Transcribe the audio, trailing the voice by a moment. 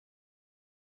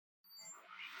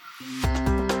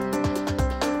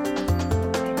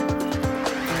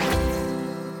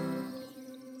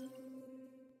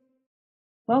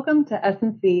Welcome to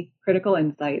S&C Critical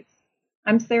Insights.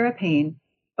 I'm Sarah Payne,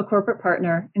 a corporate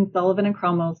partner in Sullivan &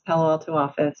 Cromwell's Palo Alto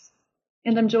office,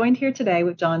 and I'm joined here today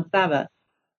with John Sava,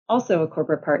 also a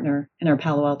corporate partner in our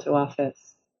Palo Alto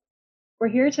office. We're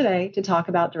here today to talk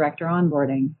about director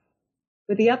onboarding.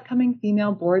 With the upcoming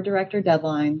female board director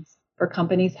deadlines for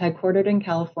companies headquartered in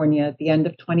California at the end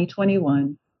of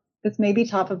 2021, this may be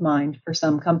top of mind for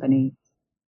some companies.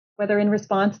 Whether in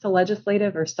response to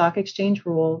legislative or stock exchange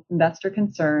rules, investor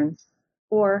concerns,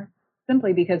 or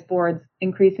simply because boards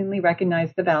increasingly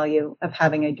recognize the value of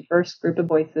having a diverse group of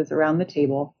voices around the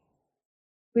table,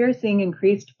 we are seeing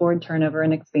increased board turnover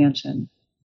and expansion.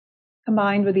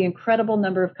 Combined with the incredible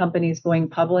number of companies going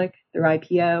public through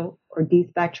IPO or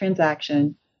de-SPAC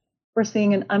transaction, we're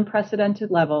seeing an unprecedented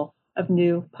level of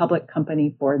new public company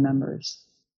board members.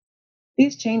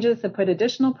 These changes have put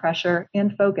additional pressure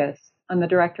and focus on the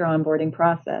director onboarding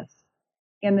process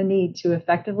and the need to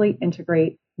effectively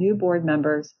integrate new board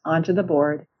members onto the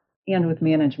board and with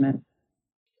management.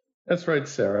 That's right,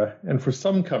 Sarah. And for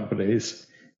some companies,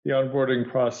 the onboarding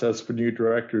process for new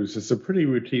directors is a pretty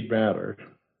routine matter.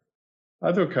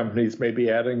 Other companies may be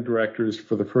adding directors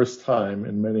for the first time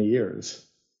in many years.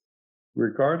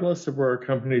 Regardless of where a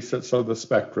company sits on the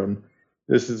spectrum,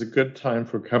 this is a good time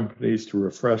for companies to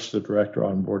refresh the director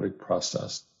onboarding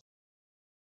process.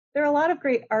 There are a lot of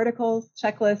great articles,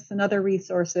 checklists, and other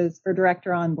resources for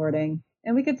director onboarding,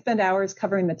 and we could spend hours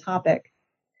covering the topic.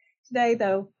 Today,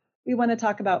 though, we want to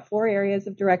talk about 4 areas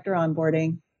of director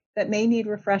onboarding that may need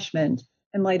refreshment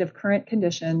in light of current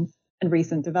conditions and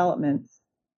recent developments.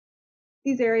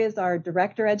 These areas are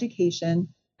director education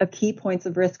of key points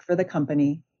of risk for the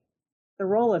company, the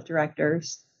role of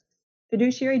directors,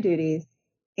 fiduciary duties,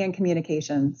 and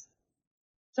communications.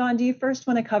 John, do you first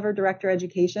want to cover director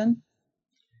education?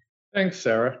 Thanks,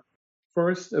 Sarah.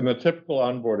 First, in the typical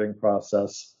onboarding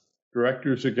process,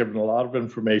 directors are given a lot of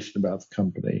information about the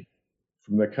company,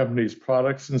 from the company's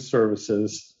products and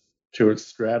services to its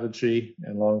strategy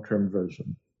and long-term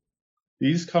vision.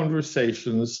 These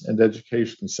conversations and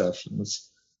education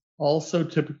sessions also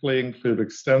typically include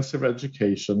extensive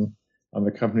education on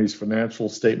the company's financial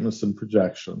statements and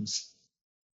projections.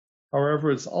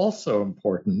 However, it's also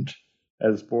important,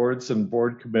 as boards and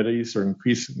board committees are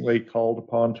increasingly called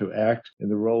upon to act in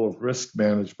the role of risk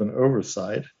management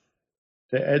oversight,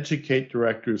 to educate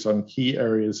directors on key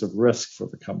areas of risk for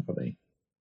the company.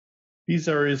 These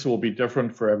areas will be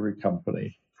different for every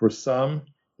company. For some,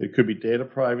 it could be data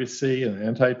privacy and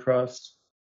antitrust.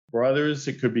 For others,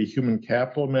 it could be human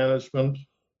capital management,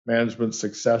 management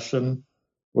succession,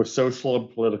 or social and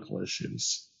political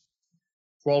issues.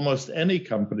 For almost any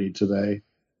company today,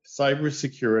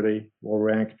 cybersecurity will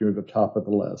rank near the top of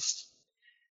the list.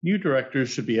 New directors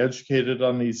should be educated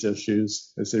on these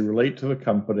issues as they relate to the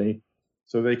company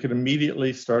so they can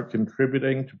immediately start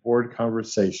contributing to board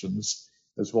conversations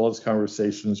as well as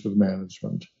conversations with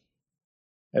management.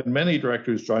 And many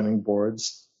directors joining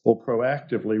boards will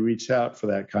proactively reach out for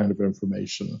that kind of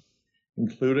information,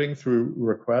 including through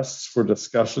requests for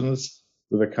discussions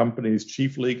with a company's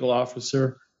chief legal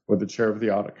officer or the chair of the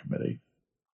audit committee.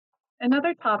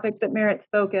 Another topic that merits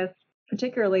focus,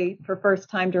 particularly for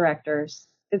first-time directors,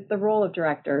 is the role of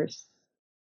directors.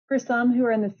 For some who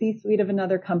are in the C-suite of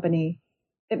another company,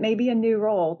 it may be a new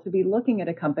role to be looking at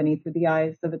a company through the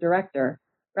eyes of a director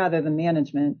rather than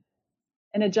management,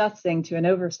 and adjusting to an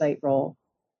oversight role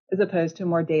as opposed to a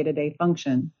more day-to-day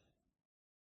function.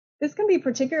 This can be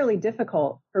particularly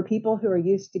difficult for people who are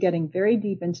used to getting very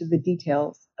deep into the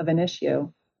details of an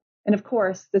issue. And of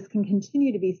course, this can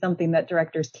continue to be something that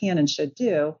directors can and should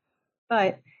do,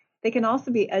 but they can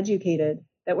also be educated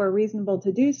that where reasonable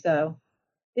to do so,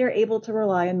 they are able to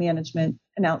rely on management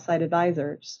and outside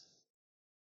advisors.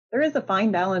 There is a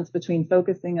fine balance between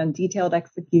focusing on detailed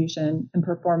execution and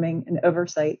performing an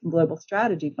oversight and global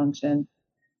strategy function.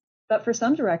 But for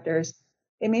some directors,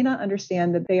 they may not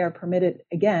understand that they are permitted,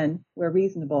 again, where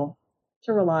reasonable,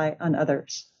 to rely on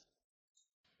others.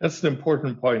 That's an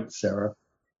important point, Sarah.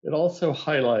 It also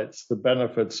highlights the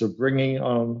benefits of bringing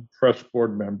on fresh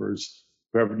board members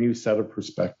who have a new set of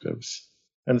perspectives.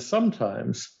 And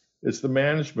sometimes it's the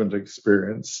management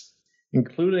experience,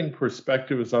 including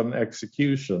perspectives on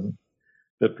execution,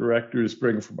 that directors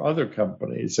bring from other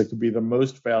companies that could be the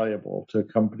most valuable to a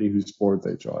company whose board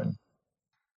they join.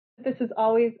 This is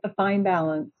always a fine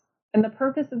balance, and the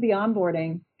purpose of the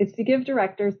onboarding is to give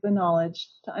directors the knowledge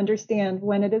to understand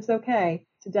when it is okay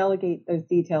to delegate those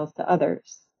details to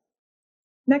others.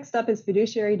 Next up is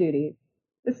fiduciary duties.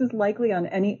 This is likely on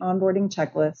any onboarding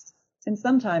checklist, and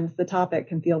sometimes the topic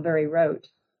can feel very rote.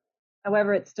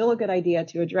 However, it's still a good idea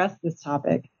to address this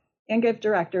topic and give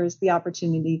directors the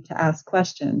opportunity to ask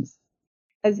questions,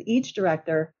 as each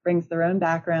director brings their own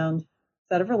background,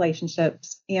 set of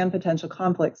relationships, and potential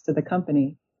conflicts to the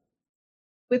company.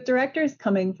 With directors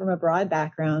coming from a broad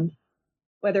background,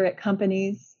 whether at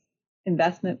companies,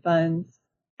 investment funds,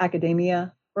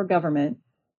 academia, or government,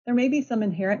 there may be some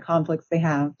inherent conflicts they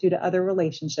have due to other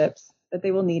relationships that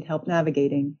they will need help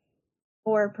navigating.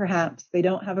 Or perhaps they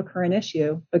don't have a current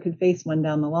issue, but could face one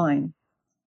down the line.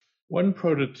 One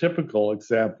prototypical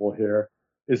example here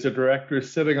is a director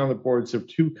sitting on the boards of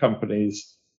two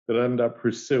companies that end up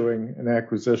pursuing an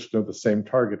acquisition of the same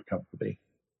target company.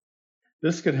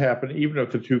 This could happen even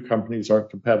if the two companies aren't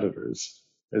competitors,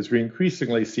 as we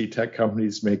increasingly see tech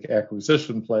companies make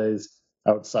acquisition plays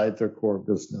outside their core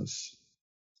business.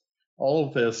 All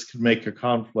of this can make a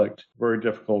conflict very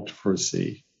difficult to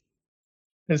foresee.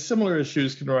 And similar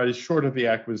issues can arise short of the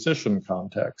acquisition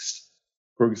context.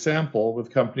 For example, with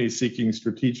companies seeking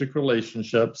strategic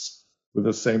relationships with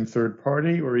the same third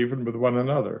party or even with one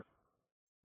another.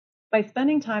 By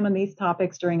spending time on these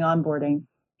topics during onboarding,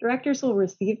 directors will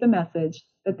receive the message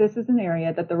that this is an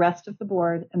area that the rest of the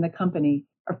board and the company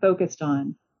are focused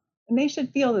on, and they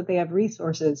should feel that they have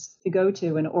resources to go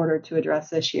to in order to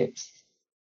address issues.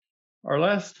 Our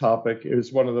last topic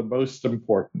is one of the most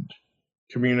important: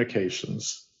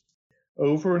 communications.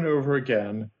 Over and over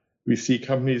again, we see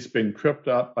companies being tripped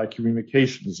up by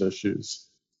communications issues,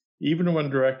 even when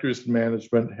directors and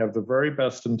management have the very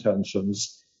best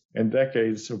intentions and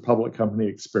decades of public company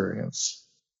experience.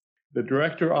 The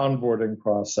director onboarding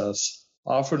process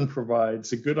often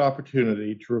provides a good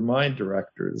opportunity to remind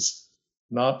directors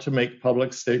not to make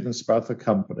public statements about the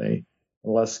company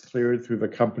unless cleared through the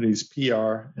company's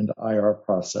PR and IR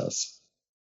process.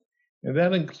 And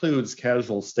that includes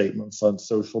casual statements on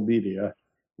social media,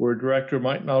 where a director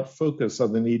might not focus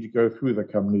on the need to go through the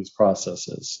company's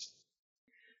processes.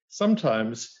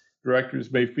 Sometimes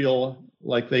directors may feel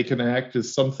like they can act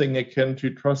as something akin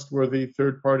to trustworthy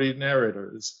third-party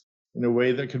narrators in a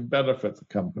way that can benefit the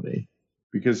company,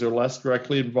 because they're less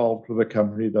directly involved with the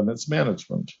company than its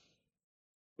management.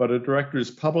 But a director's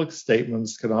public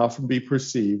statements can often be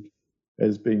perceived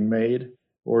as being made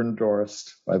or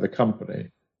endorsed by the company.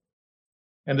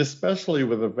 And especially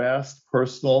with a vast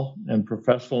personal and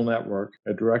professional network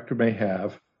a director may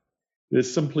have, it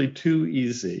is simply too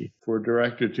easy for a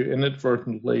director to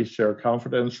inadvertently share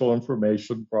confidential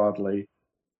information broadly,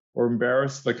 or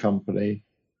embarrass the company,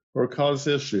 or cause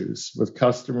issues with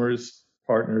customers,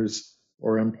 partners,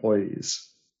 or employees.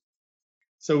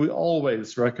 So we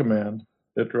always recommend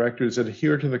that directors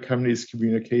adhere to the company's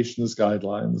communications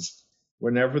guidelines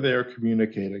whenever they are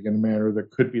communicating in a manner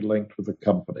that could be linked with the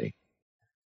company.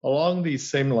 Along these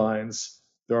same lines,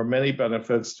 there are many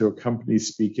benefits to a company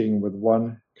speaking with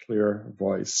one clear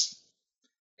voice.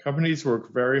 Companies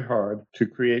work very hard to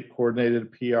create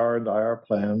coordinated PR and IR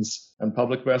plans and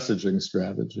public messaging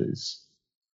strategies.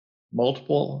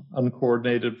 Multiple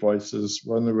uncoordinated voices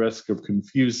run the risk of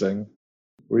confusing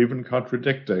or even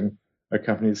contradicting a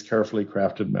company's carefully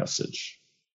crafted message.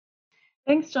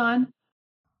 Thanks, John.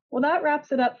 Well, that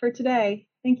wraps it up for today.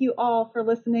 Thank you all for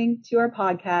listening to our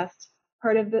podcast,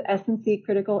 part of the S&C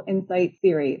Critical Insight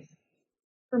series.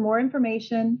 For more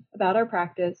information about our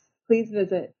practice, please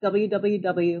visit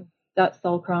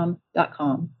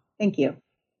www.sulcrom.com. Thank you.